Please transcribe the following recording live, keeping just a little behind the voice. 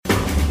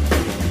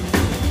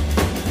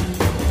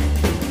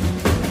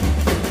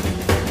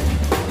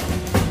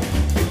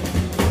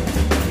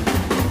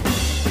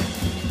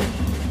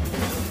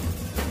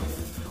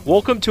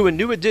Welcome to a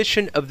new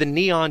edition of the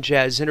Neon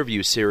Jazz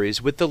interview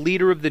series with the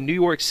leader of the New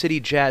York City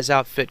jazz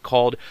outfit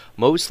called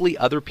Mostly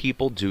Other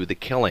People Do the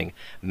Killing,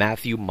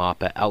 Matthew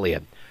Moppa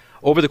Elliot.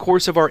 Over the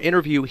course of our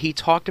interview, he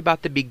talked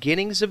about the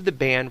beginnings of the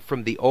band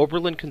from the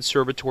Oberlin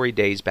Conservatory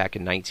days back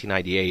in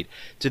 1998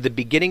 to the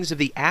beginnings of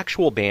the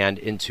actual band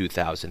in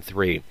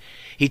 2003.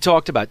 He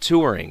talked about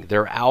touring,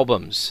 their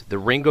albums, the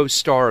Ringo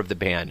Starr of the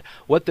band,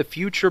 what the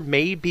future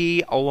may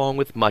be, along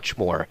with much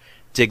more.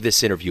 Dig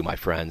this interview, my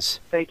friends.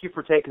 Thank you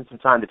for taking some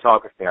time to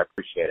talk with me. I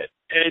appreciate it.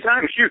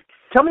 Anytime, shoot.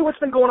 Tell me what's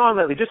been going on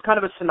lately. Just kind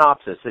of a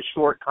synopsis, a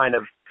short kind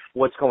of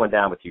what's going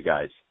down with you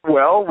guys.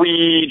 Well,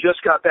 we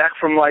just got back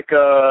from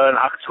an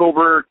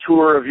October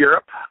tour of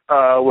Europe,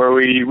 where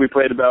we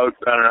played about,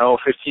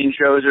 15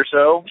 shows or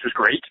so, which was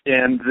great.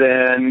 And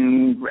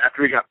then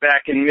after we got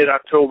back in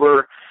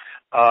mid-October,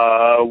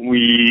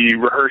 we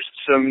rehearsed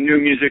some new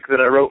music that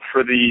I wrote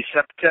for the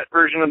septet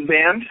version of the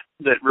band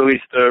that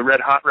released a Red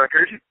Hot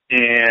record.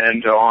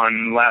 And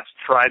on last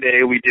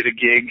Friday, we did a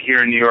gig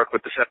here in New York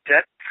with the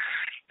septet.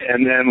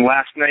 And then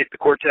last night, the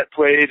quartet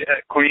played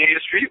at Cornelia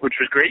Street, which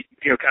was great.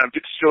 Kind of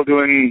still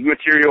doing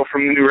material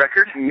from the new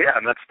record. And yeah,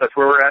 and that's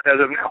where we're at as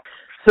of now.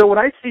 So when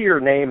I see your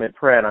name in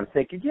print, I'm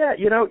thinking, yeah,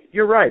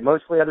 you're right.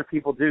 Mostly other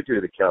people do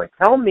the killing.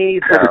 Tell me,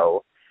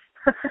 though,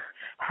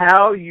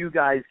 how you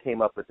guys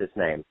came up with this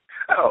name.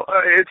 Oh,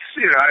 it's,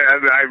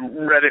 I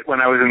read it when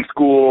I was in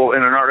school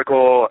in an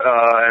article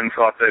and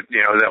thought that,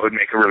 that would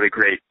make a really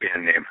great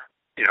band name.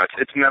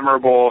 It's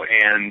memorable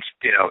and,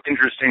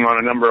 interesting on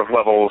a number of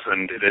levels,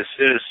 and it has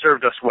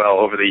served us well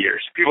over the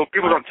years.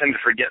 People don't tend to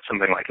forget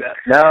something like that.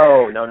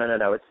 No.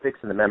 It sticks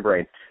in the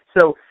membrane.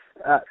 So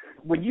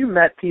when you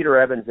met Peter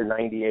Evans in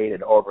 '98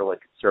 at Oberlin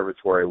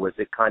Conservatory, was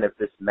it kind of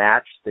this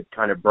match that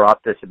kind of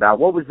brought this about?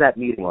 What was that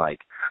meeting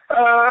like?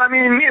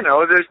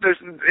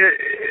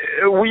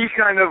 We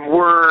kind of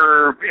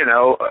were,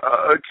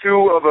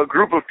 two of a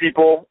group of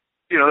people.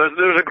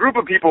 There's a group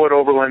of people at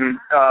Oberlin,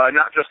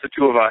 not just the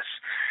two of us,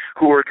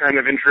 who were kind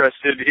of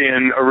interested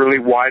in a really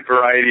wide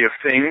variety of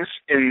things,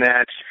 in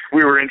that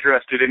we were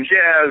interested in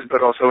jazz,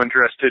 but also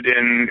interested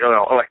in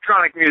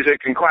electronic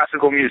music and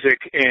classical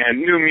music and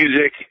new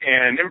music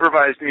and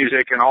improvised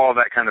music and all of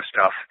that kind of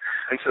stuff.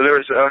 And so there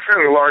was a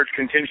fairly large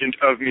contingent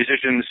of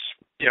musicians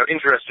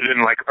interested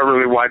in a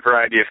really wide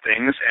variety of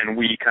things, and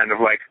we kind of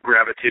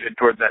gravitated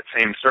toward that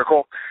same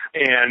circle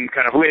and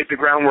kind of laid the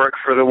groundwork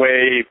for the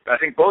way I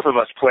think both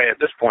of us play at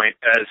this point,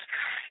 as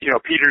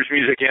Peter's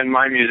music and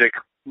my music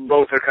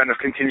both are kind of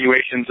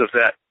continuations of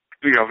that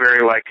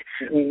very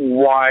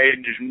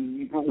wide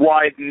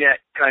net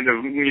kind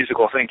of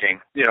musical thinking,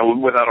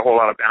 without a whole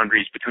lot of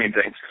boundaries between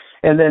things.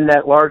 And then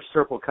that large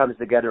circle comes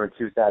together in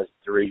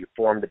 2003. You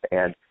formed the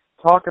band.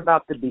 Talk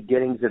about the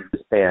beginnings of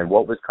this band.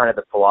 What was kind of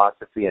the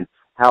philosophy and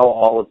how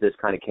all of this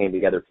kind of came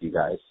together for you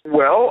guys?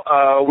 Well,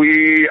 I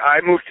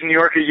moved to New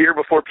York a year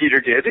before Peter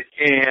did,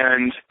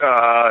 and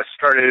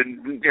started,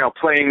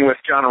 playing with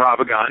John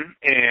Arabagon.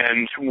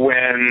 And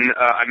when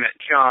I met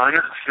John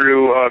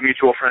through a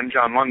mutual friend,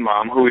 John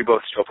Lundbaum, who we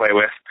both still play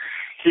with,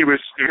 he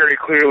was very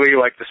clearly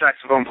the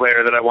saxophone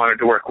player that I wanted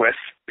to work with,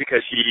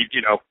 because he,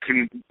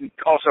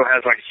 also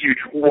has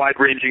huge,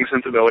 wide-ranging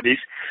sensibilities.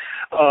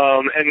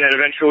 And then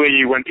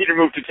eventually, when Peter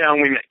moved to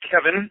town, we met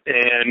Kevin,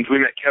 and we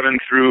met Kevin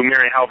through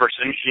Mary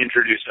Halverson. She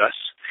introduced us,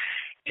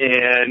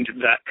 and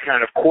that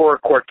kind of core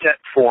quartet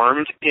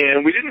formed.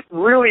 And we didn't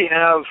really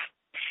have,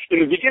 in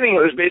the beginning,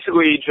 it was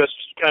basically just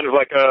kind of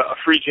a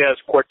free jazz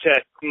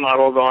quartet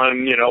modeled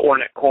on,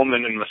 Ornette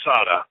Coleman and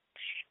Masada.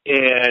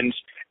 And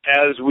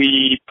as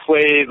we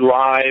played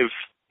live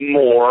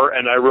more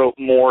and I wrote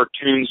more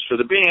tunes for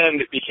the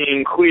band, it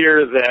became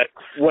clear that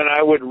when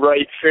I would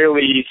write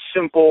fairly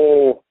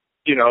simple,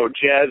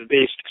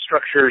 jazz-based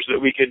structures that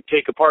we could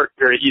take apart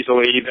very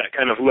easily, that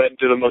kind of led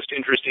to the most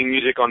interesting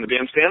music on the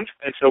bandstand.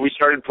 And so we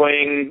started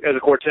playing as a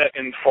quartet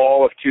in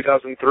fall of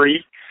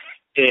 2003.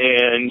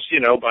 And,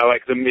 by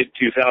the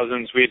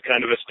mid-2000s, we had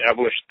kind of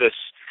established this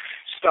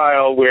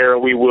style where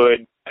we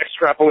would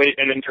extrapolate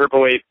and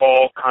interpolate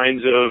all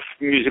kinds of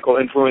musical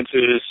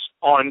influences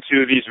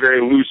onto these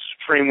very loose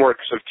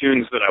frameworks of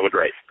tunes that I would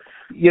write.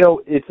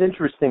 It's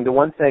interesting. The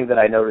one thing that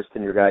I noticed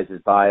in your guys'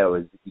 bio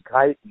is you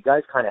guys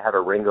kind of have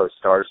a Ringo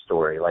Starr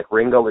story.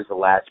 Ringo was the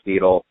last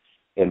Beatle,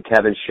 and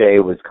Kevin Shea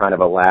was kind of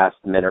a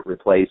last-minute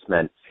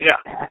replacement. Yeah.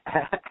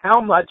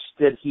 How much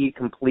did he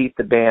complete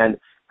the band?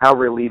 How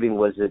relieving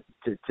was it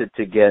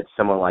to get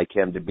someone like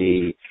him to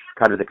be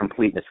kind of the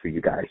completeness for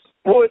you guys?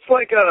 Well, it's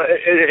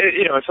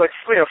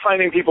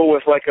finding people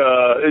with a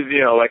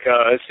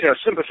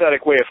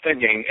sympathetic way of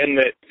thinking, and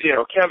that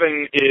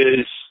Kevin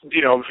is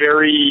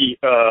very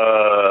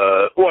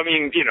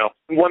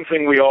one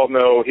thing we all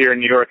know here in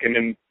New York and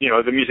in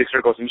the music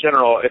circles in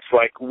general, it's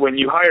when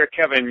you hire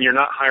Kevin, you're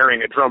not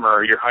hiring a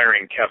drummer, you're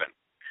hiring Kevin.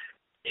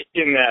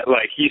 In that,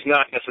 he's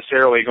not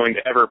necessarily going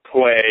to ever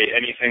play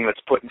anything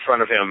that's put in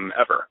front of him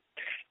ever.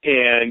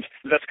 And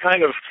that's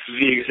kind of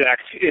the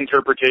exact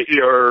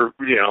interpretation of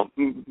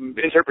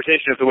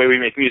the way we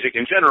make music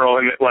in general.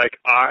 And that,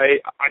 like, I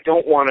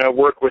don't want to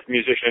work with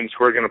musicians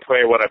who are going to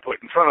play what I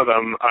put in front of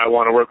them. I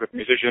want to work with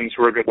musicians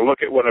who are going to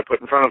look at what I put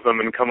in front of them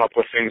and come up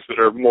with things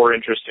that are more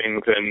interesting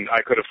than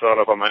I could have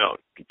thought of on my own.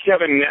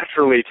 Kevin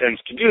naturally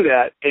tends to do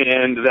that,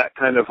 and that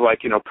kind of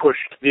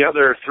pushed the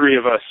other three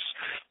of us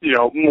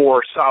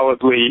more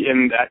solidly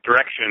in that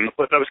direction.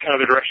 But that was kind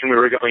of the direction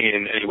we were going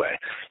in anyway.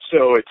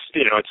 So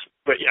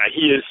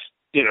he is,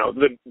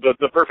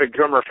 the perfect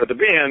drummer for the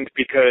band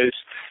because,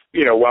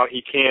 while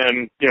he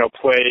can,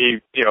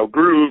 play,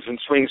 grooves and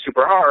swing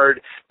super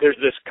hard, there's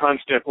this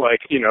constant,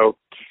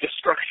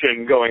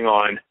 destruction going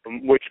on,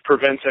 which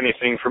prevents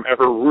anything from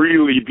ever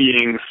really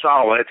being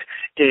solid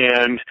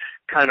and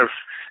kind of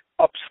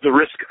ups the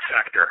risk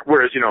factor.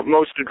 Whereas,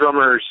 most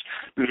drummers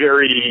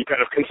very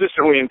kind of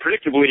consistently and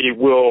predictably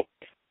will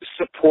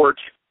support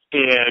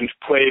and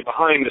play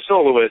behind the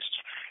soloist.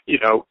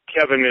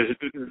 Kevin is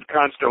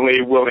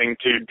constantly willing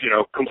to,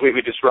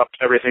 completely disrupt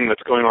everything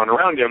that's going on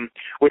around him,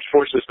 which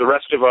forces the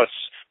rest of us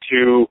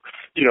to,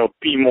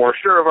 be more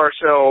sure of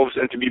ourselves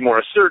and to be more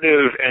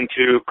assertive and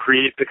to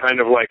create the kind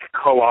of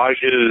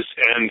collages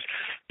and,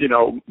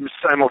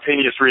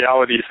 simultaneous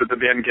realities that the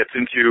band gets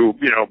into,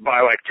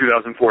 by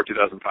 2004,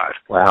 2005.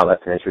 Wow,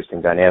 that's an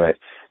interesting dynamic.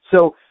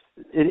 So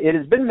it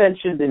has been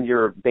mentioned in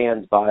your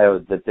band's bio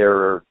that there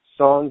are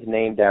songs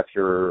named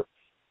after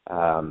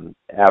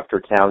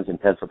towns in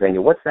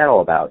Pennsylvania. What's that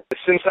all about?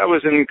 Since I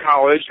was in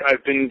college,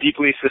 I've been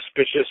deeply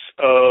suspicious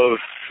of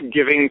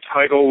giving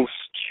titles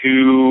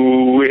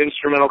to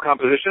instrumental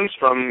compositions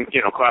from,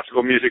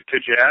 classical music to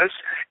jazz,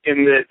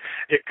 in that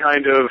it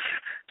kind of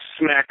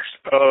smacks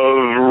of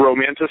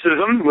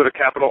romanticism with a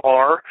capital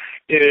R,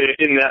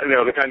 in that,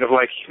 the kind of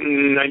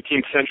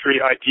 19th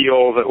century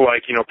ideal that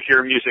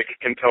pure music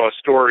can tell a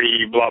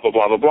story, blah, blah,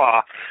 blah, blah,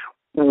 blah,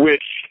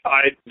 which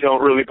I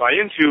don't really buy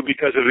into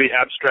because of the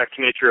abstract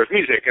nature of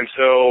music. And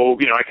so,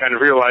 I kind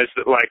of realized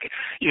that,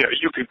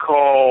 you could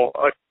call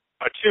a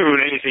tune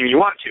anything you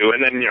want to.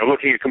 And then,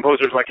 looking at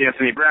composers like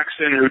Anthony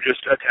Braxton, who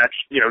just attach,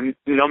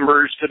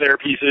 numbers to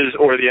their pieces,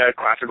 or the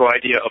classical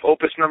idea of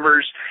opus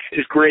numbers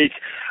is great.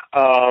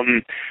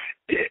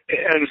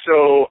 And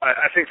so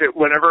I think that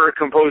whenever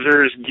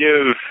composers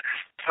give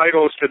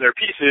titles to their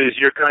pieces,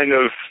 you're kind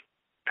of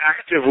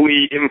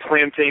actively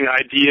implanting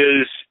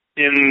ideas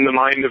in the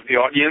mind of the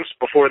audience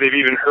before they've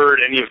even heard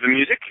any of the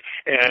music,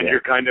 and you're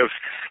kind of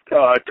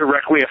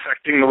directly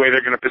affecting the way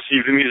they're going to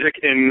perceive the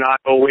music in not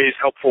always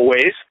helpful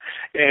ways.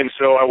 And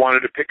so I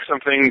wanted to pick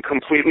something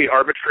completely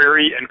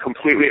arbitrary and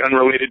completely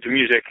unrelated to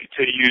music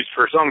to use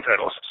for song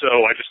titles.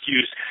 So I just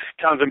use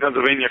towns in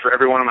Pennsylvania for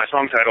every one of my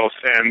song titles,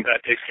 and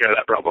that takes care of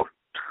that problem.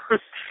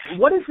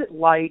 What is it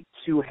like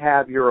to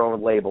have your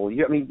own label?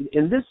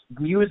 In this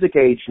music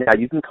age now,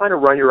 you can kind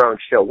of run your own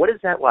show. What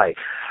is that like?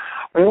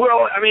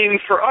 Well,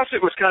 for us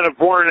it was kind of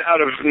born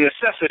out of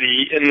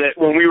necessity, in that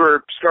when we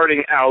were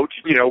starting out,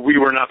 we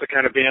were not the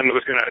kind of band that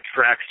was going to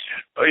attract,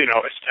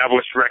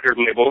 established record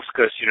labels,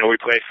 because, we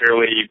play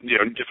fairly,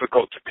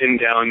 difficult to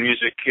pin down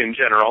music in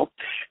general.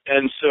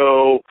 And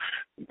so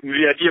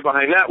the idea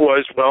behind that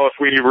was, well, if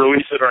we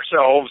release it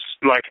ourselves,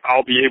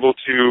 I'll be able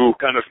to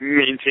kind of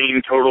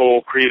maintain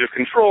total creative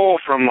control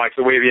from,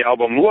 the way the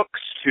album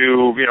looks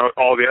to,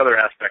 all the other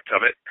aspects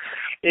of it.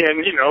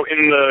 And,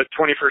 in the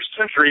 21st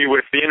century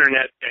with the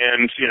internet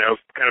and,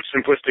 kind of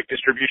simplistic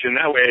distribution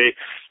that way,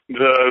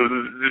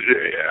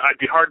 I'd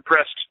be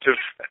hard-pressed to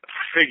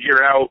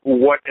figure out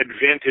what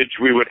advantage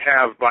we would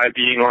have by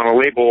being on a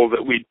label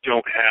that we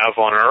don't have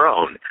on our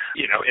own.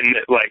 In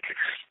that,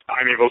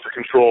 I'm able to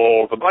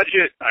control the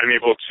budget. I'm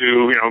able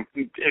to,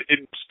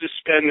 to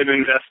spend and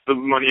invest the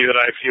money that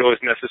I feel is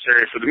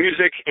necessary for the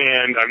music,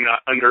 and I'm not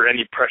under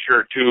any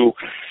pressure to,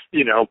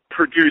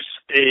 produce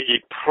a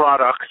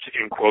product,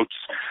 in quotes,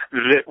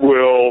 that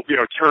will,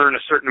 turn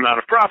a certain amount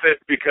of profit,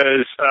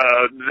 because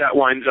that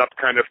winds up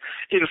kind of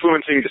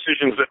influencing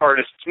decisions that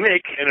artists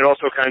make, and it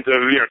also kind of,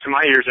 to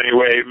my ears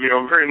anyway,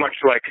 very much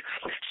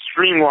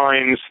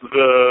streamlines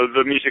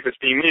the music that's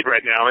being made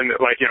right now, and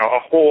that, a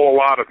whole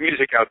lot of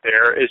music out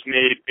there is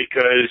made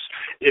because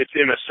it's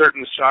in a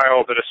certain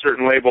style that a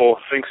certain label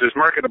thinks is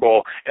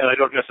marketable, and I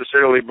don't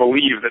necessarily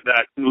believe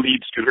that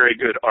leads to very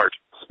good art.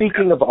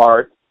 Speaking of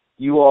art,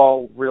 you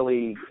all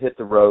really hit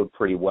the road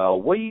pretty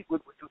well. What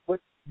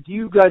do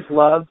you guys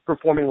love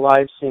performing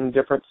live, seeing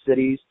different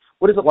cities?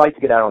 What is it like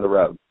to get out on the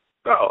road?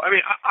 Oh,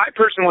 I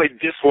personally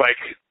dislike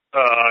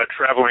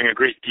traveling a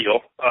great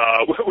deal,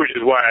 which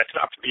is why I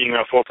stopped being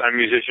a full-time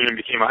musician and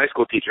became a high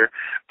school teacher.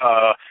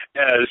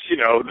 As,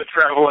 the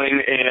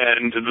traveling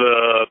and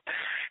the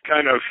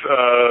kind of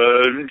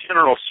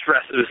general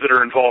stresses that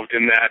are involved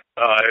in that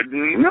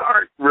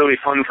aren't really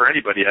fun for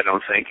anybody, I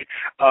don't think.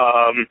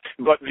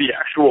 But the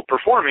actual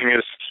performing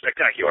is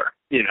spectacular,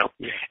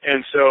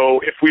 And so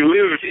if we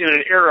lived in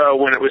an era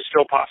when it was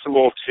still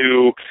possible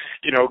to,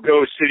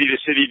 go city to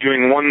city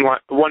doing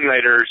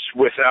one-nighters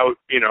without,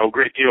 a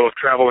great deal of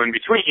travel in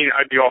between,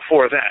 I'd be all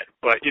for that.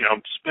 But,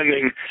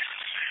 spending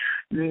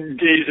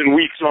days and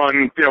weeks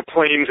on,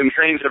 planes and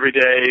trains every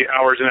day,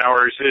 hours and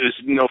hours, is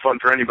no fun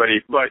for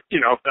anybody. But,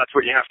 that's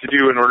what you have to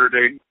do in order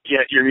to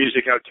get your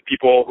music out to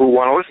people who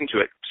want to listen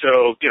to it.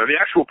 So, the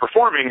actual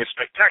performing is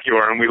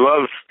spectacular, and we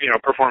love,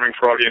 performing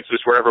for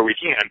audiences wherever we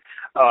can.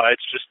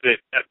 It's just that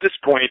at this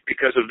point,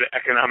 because of the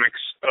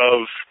economics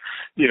of,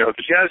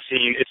 the jazz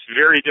scene, it's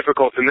very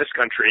difficult in this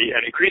country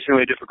and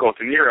increasingly difficult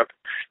in Europe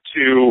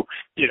to,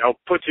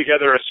 put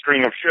together a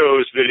string of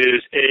shows that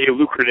is A,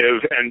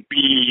 lucrative, and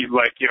B,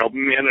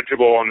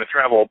 manageable on the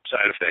travel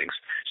side of things.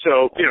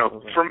 So,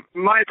 from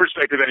my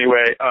perspective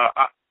anyway,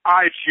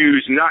 I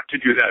choose not to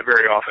do that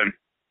very often.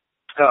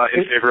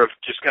 In favor of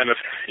just kind of,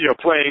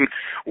 playing,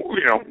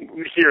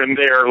 here and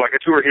there, like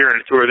a tour here and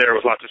a tour there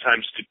with lots of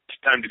time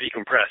to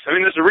decompress. I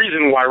mean, there's a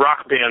reason why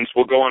rock bands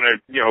will go on a,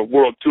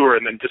 world tour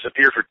and then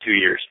disappear for 2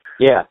 years.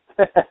 Yeah.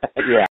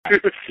 Yeah.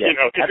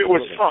 If it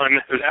was fun,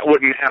 that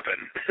wouldn't happen.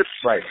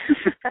 Right.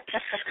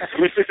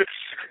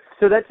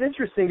 So that's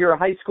interesting. You're a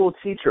high school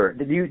teacher.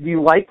 Do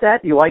you like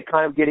that? Do you like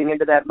kind of getting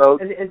into that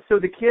mode? And so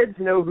the kids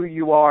know who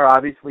you are.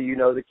 Obviously, you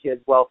know the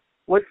kids well.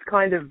 What's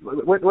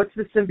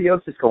the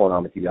symbiosis going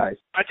on with you guys?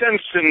 I tend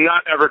to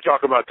not ever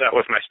talk about that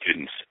with my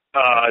students.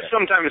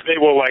 Sometimes they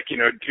will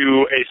do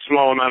a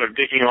small amount of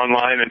digging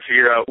online and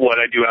figure out what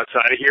I do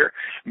outside of here.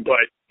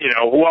 But,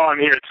 while I'm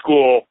here at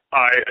school,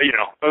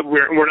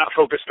 we're not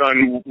focused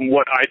on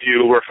what I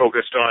do. We're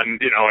focused on,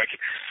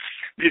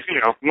 these,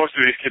 most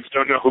of these kids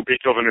don't know who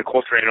Beethoven and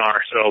Coltrane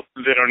are, so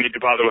they don't need to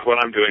bother with what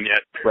I'm doing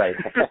yet. Right.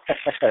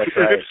 That's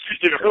right.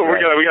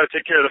 We got to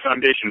take care of the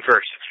foundation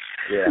first.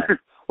 Yeah.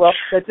 Well,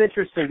 that's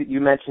interesting that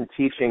you mentioned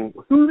teaching.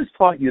 Who's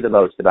taught you the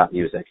most about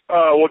music?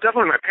 Well,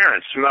 definitely my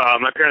parents.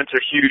 My parents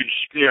are huge,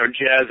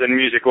 jazz and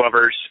music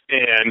lovers,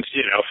 and,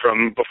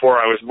 from before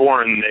I was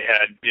born, they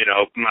had,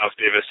 Miles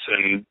Davis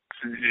and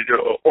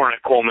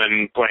Ornette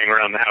Coleman playing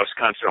around the house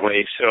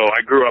constantly. So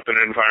I grew up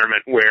in an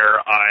environment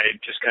where I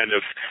just kind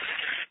of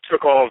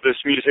took all of this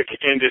music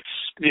and its,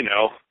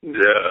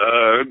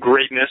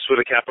 greatness with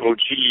a capital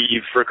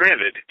G for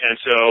granted. And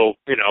so,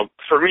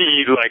 for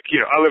me,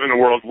 I live in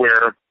a world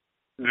where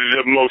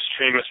the most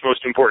famous,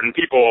 most important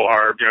people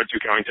are,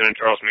 Duke Ellington and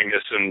Charles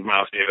Mingus and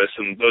Miles Davis,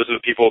 and those are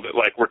the people that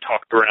were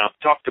talked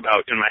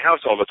about in my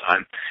house all the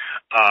time.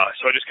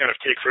 So I just kind of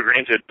take for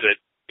granted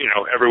that,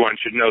 everyone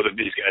should know that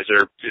these guys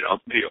are,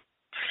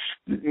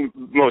 the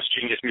most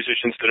genius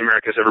musicians that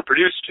America's ever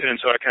produced, and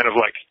so I kind of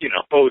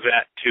owe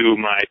that to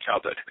my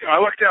childhood.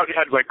 I lucked out and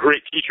had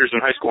great teachers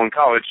in high school and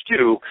college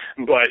too,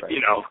 but right.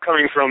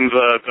 Coming from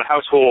the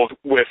household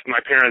with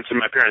my parents and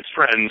my parents'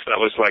 friends, that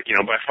was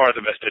by far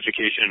the best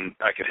education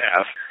I could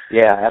have.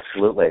 Yeah,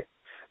 absolutely.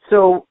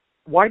 So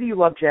why do you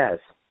love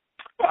jazz?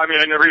 Well, I mean,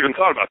 I never even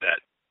thought about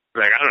that.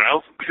 I don't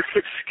know,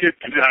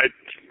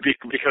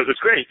 because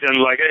it's great. And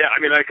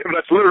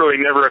that's literally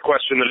never a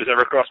question that has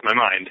ever crossed my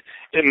mind.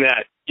 In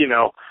that,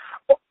 that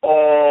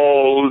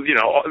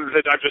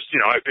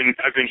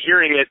I've been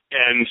hearing it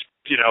and,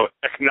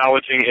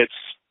 acknowledging its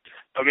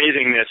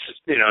amazingness,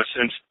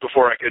 since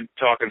before I could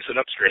talk and sit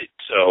up straight.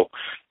 So,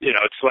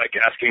 it's like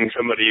asking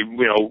somebody,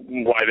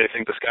 why they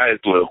think the sky is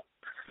blue.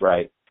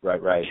 Right.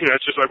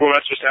 It's just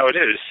that's just how it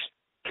is.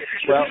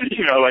 Well,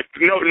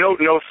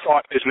 no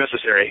thought is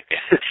necessary.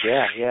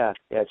 Yeah.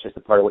 It's just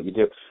a part of what you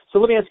do. So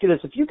let me ask you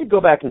this: if you could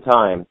go back in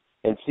time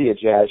and see a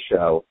jazz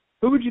show,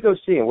 who would you go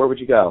see, and where would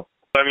you go?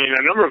 I mean,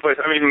 a number of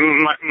places. I mean,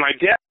 my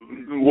dad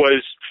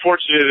was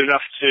fortunate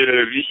enough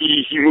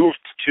he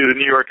moved to the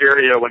New York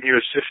area when he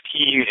was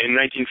 15 in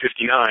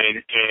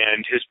 1959,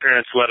 and his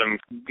parents let him,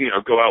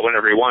 go out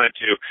whenever he wanted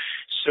to.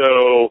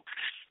 So,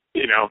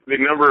 the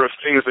number of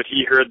things that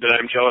he heard that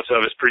I'm jealous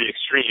of is pretty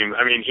extreme.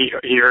 I mean, he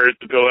heard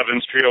the Bill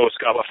Evans Trio with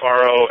Scott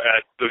LaFaro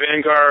at the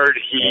Vanguard.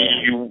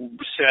 He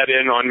sat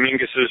in on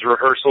Mingus's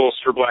rehearsals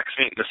for Black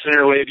Saint and the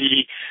Sinner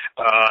Lady.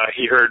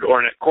 He heard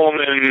Ornette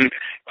Coleman.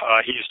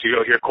 He used to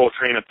go hear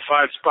Coltrane at the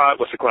 5 Spot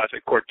with the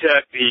Classic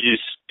Quartet. He's,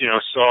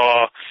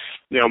 saw,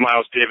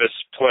 Miles Davis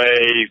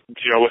play,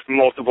 with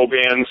multiple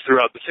bands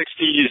throughout the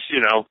 60s,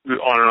 on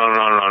and on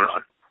and on and on and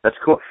on. That's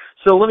cool.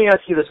 So let me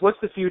ask you this. What's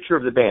the future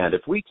of the band?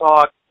 If we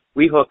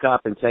hook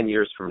up in 10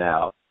 years from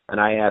now, and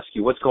I ask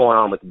you, what's going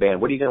on with the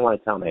band? What are you going to want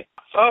to tell me?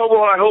 Oh,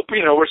 well, I hope,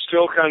 we're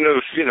still kind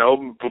of,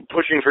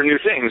 pushing for new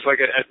things. Like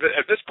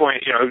at this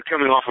point,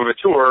 coming off of a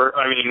tour,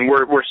 I mean,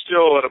 we're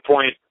still at a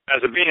point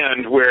as a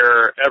band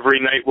where every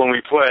night when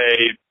we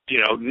play,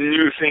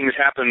 new things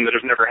happen that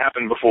have never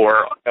happened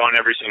before on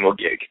every single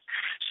gig.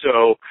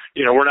 So,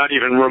 we're not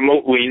even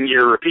remotely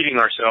near repeating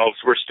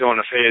ourselves. We're still in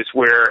a phase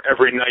where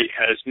every night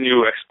has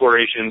new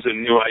explorations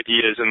and new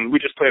ideas. And we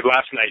just played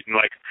last night and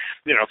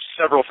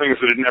several things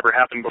that had never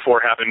happened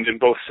before happened in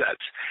both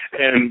sets.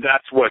 And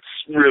that's what's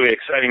really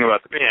exciting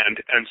about the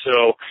band. And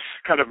so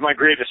kind of my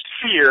greatest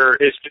fear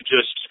is to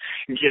just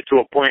get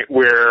to a point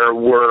where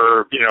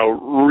we're,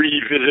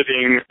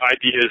 revisiting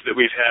ideas that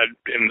we've had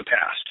in the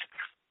past.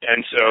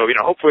 And so,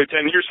 hopefully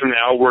 10 years from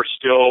now, we're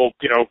still,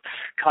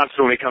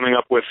 constantly coming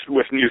up with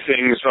new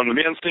things from the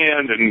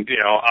bandstand, and,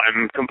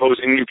 I'm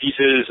composing new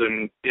pieces,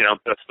 and,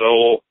 that's the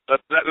whole, that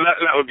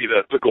would be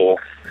the goal.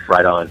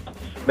 Right on.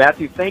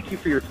 Matthew, thank you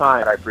for your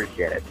time. I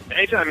appreciate it.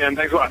 Anytime, man.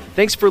 Thanks a lot.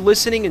 Thanks for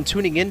listening and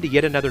tuning in to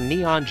yet another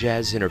Neon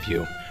Jazz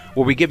interview,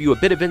 where we give you a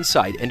bit of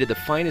insight into the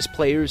finest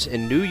players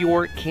in New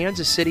York,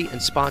 Kansas City,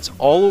 and spots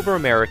all over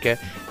America,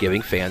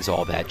 giving fans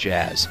all that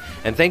jazz.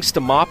 And thanks to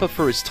Moppa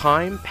for his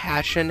time,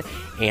 passion,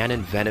 and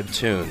inventive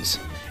tunes.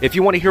 If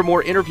you want to hear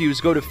more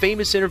interviews, go to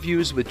Famous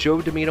Interviews with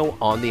Joe Domino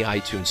on the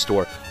iTunes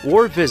Store,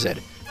 or visit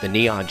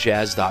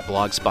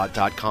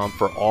theneonjazz.blogspot.com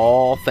for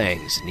all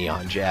things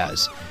Neon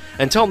Jazz.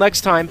 Until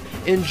next time,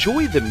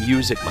 enjoy the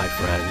music, my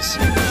friends.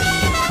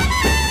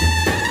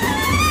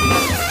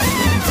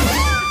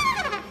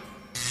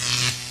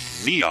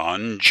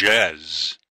 Neon Jazz.